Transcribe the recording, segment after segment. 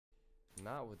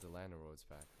Not with the Land Roads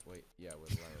pack. Wait, yeah, with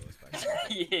the Land Roads pack.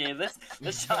 Yeah,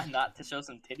 let's try not to show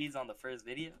some titties on the first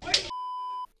video.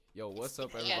 Yo, what's up,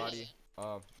 everybody?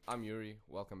 I'm Yuri.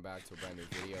 Welcome back to a brand new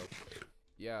video.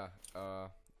 Yeah,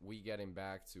 we getting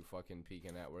back to fucking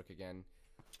Pika-Network again.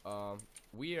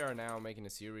 We are now making a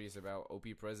series about OP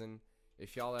Prison.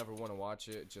 If y'all ever want to watch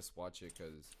it, just watch it,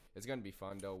 cause it's gonna be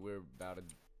fun. Though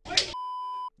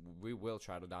we will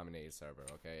try to dominate the server.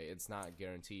 Okay, it's not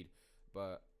guaranteed,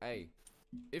 but hey,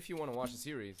 if you want to watch the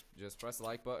series, just press the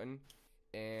like button.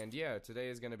 And yeah, today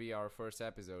is gonna be our first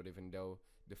episode, even though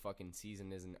the fucking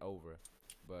season isn't over.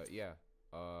 But yeah,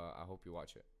 I hope you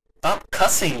watch it. Stop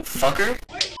cussing, fucker.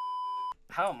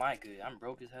 How am I good? I'm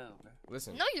broke as hell, bro.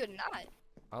 Listen. No, you're not.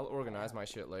 I'll organize my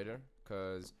shit later,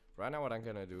 cause right now what I'm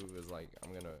gonna do is like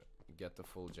I'm gonna get the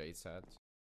full Jade set.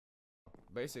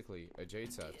 Basically a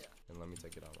Jade set, and let me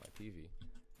take it on my TV.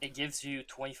 It gives you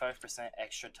 25%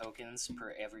 extra tokens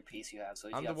per every piece you have. So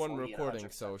if I'm you the have one 40 and recording,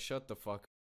 100%. so shut the fuck up.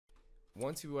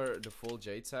 Once you wear the full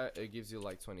Jade set, it gives you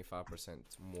like 25%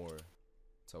 more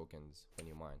tokens when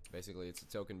you mine. Basically, it's a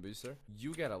token booster.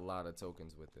 You get a lot of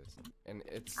tokens with this, and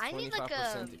it's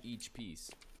 25% each piece.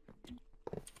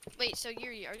 Wait, so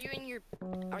Yuri, are you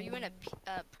in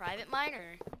a private mine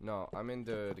or? No, I'm in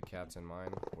the captain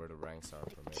mine where the ranks are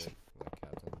permitted, like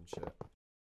captain and shit.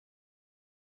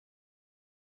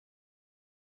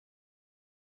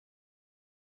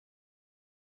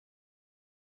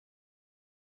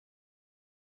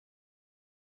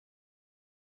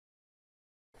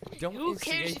 Don't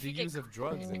instigate the use of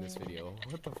drugs in this video.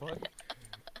 What the fuck?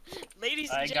 Ladies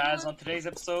and Alright gentlemen. guys, on today's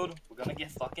episode, we're gonna get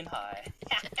fucking high.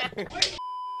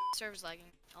 Server's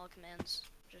lagging. All commands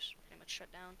just pretty much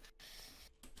shut down.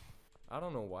 I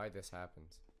don't know why this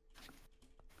happens.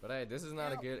 But hey, this is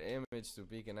not a good image to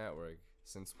Pika-Network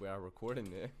since we are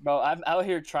recording it. Bro, I'm out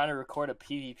here trying to record a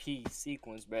PvP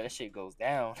sequence, bro. That shit goes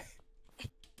down.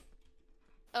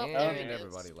 Oh, and there it is.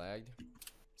 everybody lagged.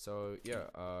 So yeah,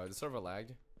 the server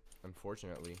lagged,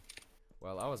 unfortunately.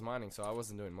 Well, I was mining, so I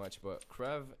wasn't doing much, but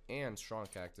Crev and Strong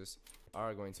Cactus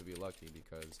are going to be lucky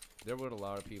because there were a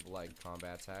lot of people like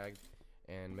combat tagged,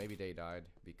 and maybe they died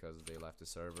because they left the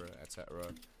server, etc.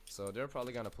 So they're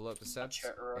probably gonna pull up the sets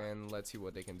and let's see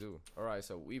what they can do. Alright,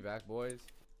 so we back, boys.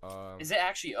 Is it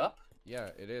actually up? Yeah,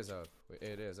 it is up.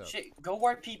 It is up. Shit, go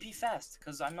work PP fast,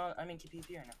 cause I'm in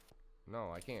PvP right now.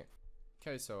 No, I can't.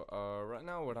 Okay, so right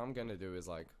now what I'm gonna do is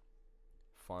like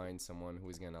find someone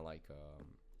who's gonna like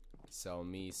sell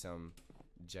me some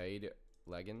Jade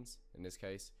leggings in this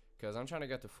case, because I'm trying to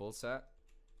get the full set.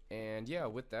 And yeah,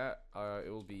 with that it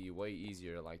will be way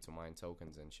easier like to mine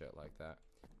tokens and shit like that.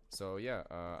 So yeah,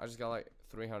 I just got like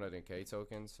 300k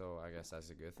tokens, so I guess that's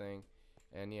a good thing.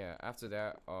 And yeah, after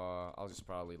that I'll just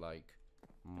probably like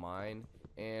mine,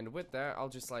 and with that I'll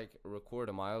just like record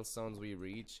the milestones we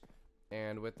reach,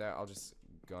 and with that I'll just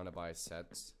gonna buy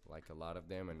sets, like a lot of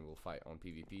them, and we'll fight on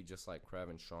PvP just like Crev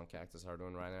and Strong Cactus are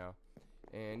doing right now.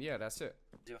 And yeah, that's it.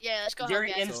 Yeah, let's go. You're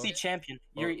NC champion.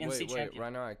 You're NC champion. Wait,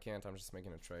 right now I can't. I'm just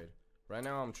making a trade. Right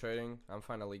now I'm trading. I'm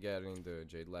finally getting the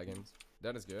Jade leggings.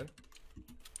 That is good.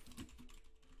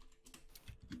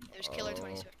 There's Killer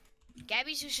 26.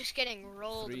 Gabby's just getting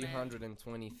rolled.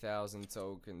 320,000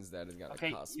 tokens. That is gonna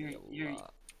cost me a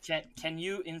lot. Can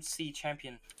you NC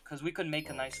champion? Cause we could make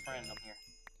a nice friend up here.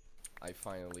 I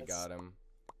finally got him.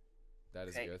 That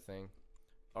is a good thing.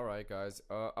 Alright guys,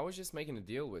 I was just making a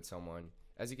deal with someone.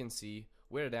 As you can see,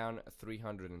 we're down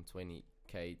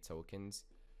 320k tokens,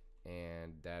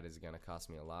 and that is gonna cost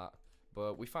me a lot.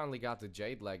 But we finally got the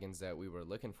Jade leggings that we were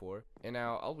looking for, and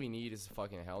now all we need is a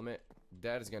fucking helmet.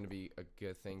 That is gonna be a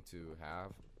good thing to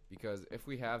have, because if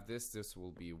we have this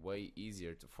will be way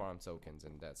easier to farm tokens,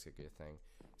 and that's a good thing.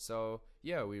 So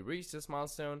yeah, we reached this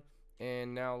milestone,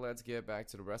 and now let's get back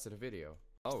to the rest of the video.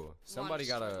 Oh, somebody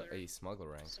got a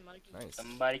smuggler rank. Nice.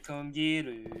 Somebody come get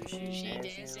her. She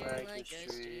dancing like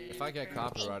a street. If I get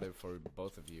copyrighted for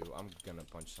both of you, I'm gonna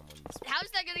punch someone.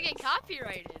 How's that gonna get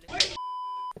copyrighted?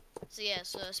 So yeah,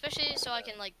 so especially so I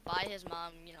can like buy his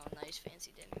mom, you know, nice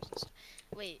fancy dinners and stuff.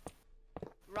 Wait,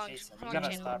 wrong Jason, channel. you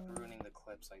gotta stop ruining the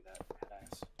clips like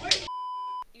that.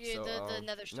 Yeah, So, the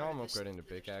nether star. now I'm upgrading the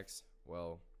pickaxe.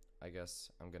 Well, I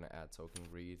guess I'm gonna add token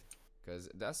greed, because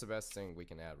that's the best thing we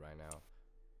can add right now.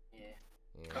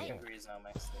 Yeah. Token greed is not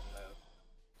my thing though.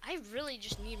 I really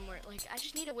just need more. Like, I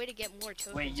just need a way to get more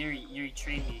tokens. Wait, Yuri,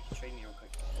 trade me real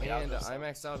quick. Wait, and I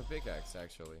maxed out a pickaxe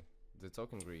actually, the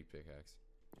token greed pickaxe.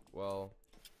 Well,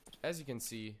 as you can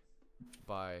see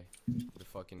by the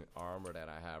fucking armor that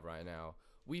I have right now,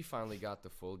 we finally got the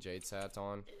full Jade set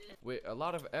on with a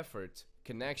lot of effort,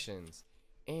 connections,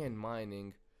 and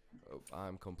mining. Oh,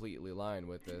 I'm completely lying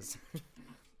with this.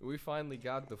 we finally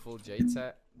got the full Jade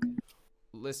set.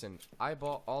 Listen, I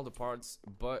bought all the parts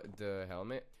but the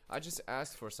helmet. I just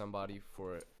asked for somebody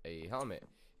for a helmet,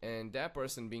 and that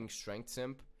person being Strength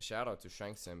Simp. Shout out to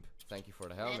Strength Simp. Thank you for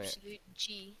the helmet. Absolute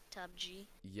G, top G.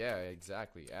 Yeah,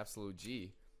 exactly, absolute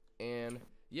G. And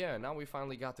yeah, now we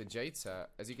finally got the Jade set.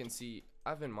 As you can see,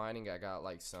 I've been mining. I got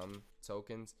like some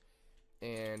tokens,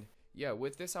 and yeah,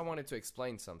 with this I wanted to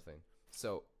explain something.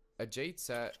 So a Jade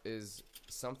set is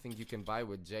something you can buy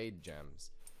with Jade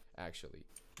gems, actually.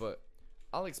 But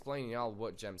I'll explain y'all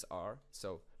what gems are.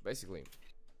 So basically,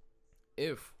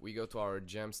 if we go to our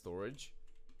gem storage,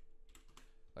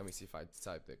 let me see if I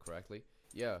typed it correctly.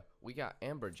 Yeah, we got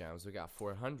amber gems. We got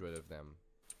 400 of them.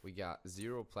 We got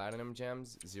 0 platinum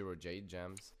gems, 0 jade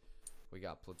gems. We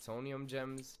got plutonium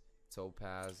gems,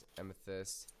 topaz,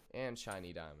 amethyst, and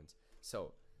shiny diamonds.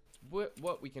 So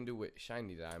what we can do with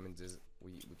shiny diamonds is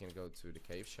we can go to the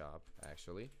cave shop,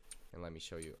 actually, and let me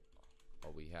show you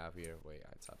what we have here. Wait,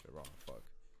 I typed it wrong. Fuck.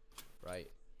 Right.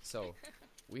 So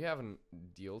we have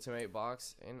the ultimate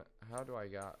box, and how do I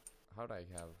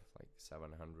have like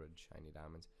 700 shiny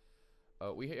diamonds?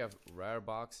 We have rare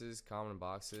boxes, common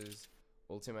boxes,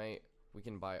 ultimate. We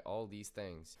can buy all these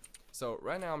things. So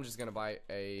right now I'm just gonna buy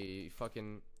a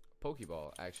fucking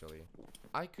pokeball. Actually,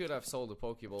 I could have sold a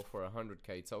pokeball for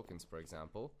 100k tokens, for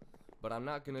example, but I'm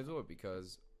not gonna do it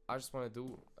because I just want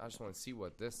to see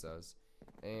what this does.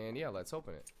 And yeah, let's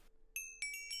open it.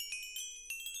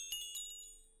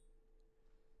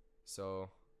 So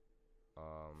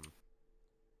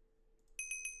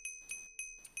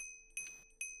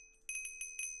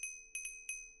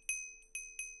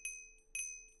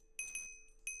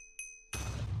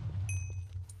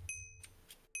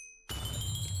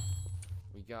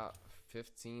we got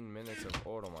 15 minutes of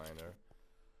auto miner.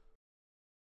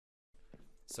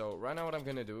 So right now what I'm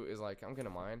gonna do is like I'm gonna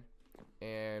mine,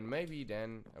 and maybe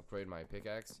then upgrade my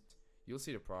pickaxe. You'll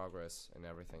see the progress and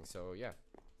everything. So yeah,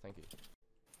 thank you.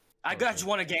 I just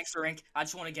want a gangster rank. I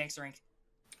just want a gangster rank.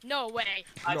 No way.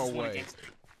 I No just want a way. gangster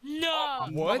rank. No.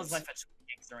 What? Mama's life, I just want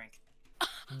a gangster rank.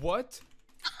 What?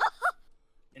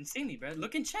 Insanely, bro.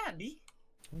 Look in chat, B.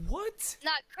 What?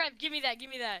 Not Crev. Give me that. Give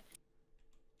me that.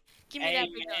 Give me Hey, that.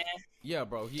 Big dog. man. Yeah,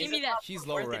 bro. Give me that. He's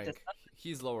lower Worth it rank. to-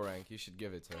 He's lower rank. You should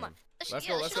give it to Come on. him. Let's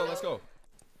go. Let's go. Let's go.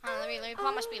 Hold on, let me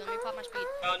pop my speed. Let me pop my speed.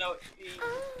 Oh, no.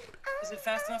 Is it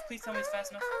fast enough? Please tell me it's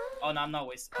fast enough. Oh, no, I'm not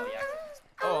wasting. Oh, yeah. I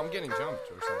can. Oh, I'm getting jumped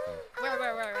or something.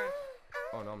 Where?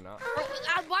 Oh no, I'm not. Bro,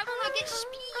 why won't I get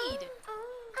speed?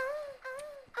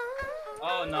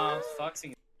 Oh, no.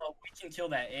 Foxing. Oh, we can kill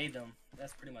that Adam.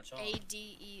 That's pretty much all.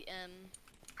 ADEM.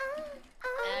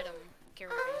 Adam.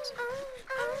 Carrot.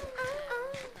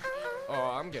 Oh,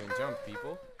 I'm getting jumped,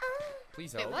 people.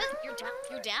 Please help. Wait, what? You're down?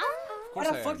 You're down? Of Where course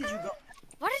the I fuck am. did you go?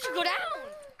 Why did you go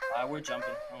down? We're jumping.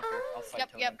 I don't care. I'll fight.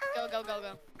 Yep. Go.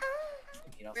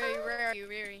 You know, Where are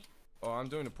you? Oh, I'm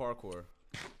doing the parkour.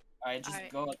 Alright, just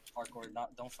Alright. go at the parkour.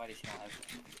 Don't fight if you don't have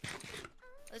to.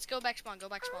 Let's go back spawn.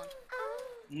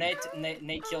 Nate,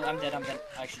 kill. I'm dead.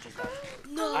 I actually just died.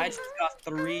 No. I just got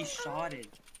 3-shotted.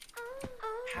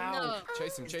 How? No.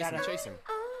 Chase him, Is chase that him, a- chase him.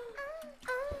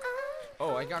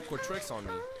 Oh, I got tricks on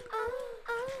me.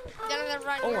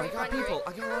 Run, Oh, Yuri, I got run, Yuri. people.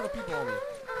 I got a lot of people on me.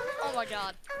 Oh my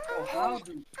god. Oh, how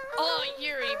do? Oh,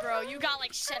 Yuri, bro. You got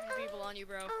like 7 people on you,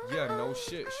 bro. Yeah, no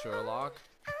shit, Sherlock.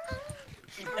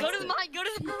 Go to the mine. Go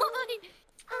to the mine.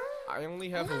 I only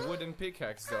have a wooden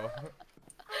pickaxe though.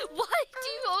 What? Do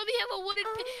you only have a wooden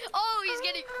Oh, he's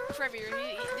getting Crevier.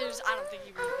 I don't think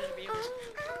he was gonna be able to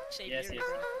save Yes, Yuri,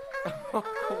 yes. bro.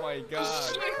 Oh my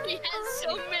god. Yuri has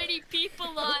so many people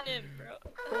on him, bro.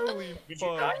 Holy Did you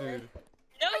die? fuck, dude.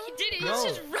 No, he didn't. He's No.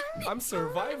 just running. I'm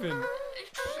surviving.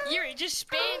 Yuri, just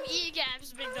spam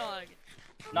E-gaps, big dog.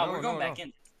 No, No, we're going no, back no.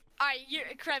 in. Alright,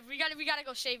 Crev, we gotta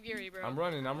go save Yuri, bro. I'm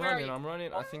running. Where are you? I'm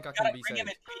running. I think I We can gotta be bring him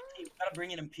saved. in. We gotta bring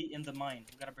him in the mine.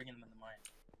 We gotta bring him in the mine.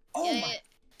 Oh Yeah, my.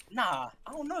 Nah,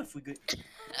 I don't know if we good. Can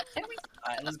we?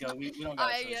 Alright, let's go. We don't got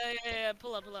a Alright, choice. yeah.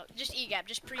 Pull up. Just E-gap.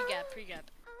 Just pre-gap.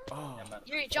 Oh, Yeah, man.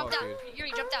 Yuri, jump fuck, down. dude.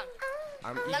 Yuri, jump down.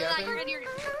 I'm No, e-gapping. you're Yuri.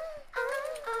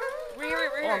 We're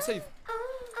here. Oh, I'm safe.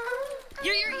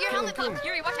 Your helmet kill him. popped.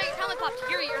 Yuri, watch out, your helmet popped.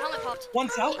 Yuri, your helmet popped.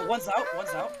 One's out.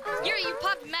 Yuri, you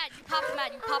popped mad. You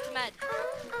popped mad.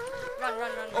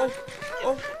 Run.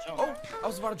 Oh, I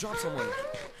was about to drop someone.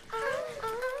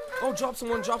 Oh, drop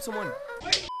someone.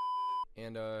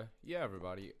 And yeah,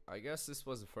 everybody, I guess this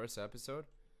was the first episode.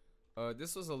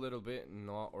 This was a little bit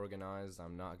not organized,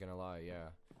 I'm not gonna lie. Yeah,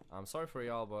 I'm sorry for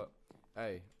y'all, but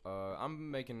hey,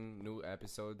 I'm making new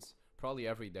episodes probably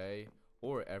every day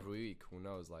or every week, who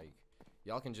knows. Like,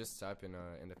 y'all can just type in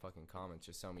the fucking comments,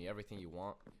 just tell me everything you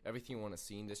want to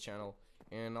see in this channel,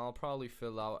 and I'll probably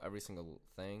fill out every single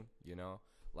thing, you know.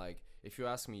 Like, if you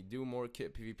ask me, do more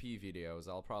kit PvP videos,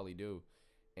 I'll probably do.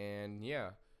 And yeah,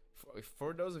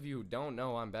 for those of you who don't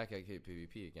know, I'm back at kit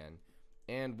PvP again.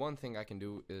 And one thing I can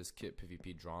do is kit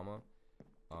PvP drama.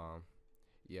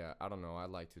 Yeah, I don't know, I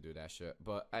like to do that shit.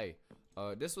 But hey,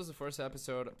 this was the first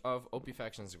episode of OP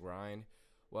Factions Grind.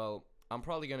 Well, I'm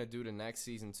probably gonna do the next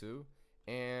season too.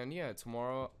 And yeah,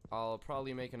 tomorrow I'll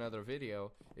probably make another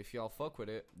video. If y'all fuck with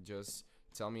it, just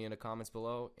tell me in the comments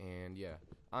below. And yeah,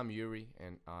 I'm Yuri,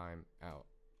 and I'm out.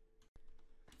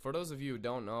 For those of you who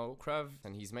don't know, Crev,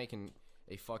 and he's making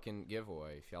a fucking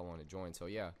giveaway if y'all want to join. So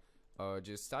yeah,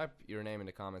 just type your name in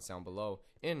the comments down below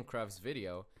in Crev's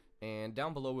video. And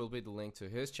down below will be the link to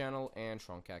his channel and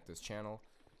Shrunk Cactus channel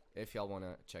if y'all want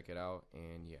to check it out.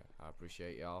 And yeah, I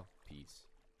appreciate y'all. Peace.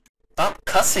 Stop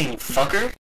cussing, fucker!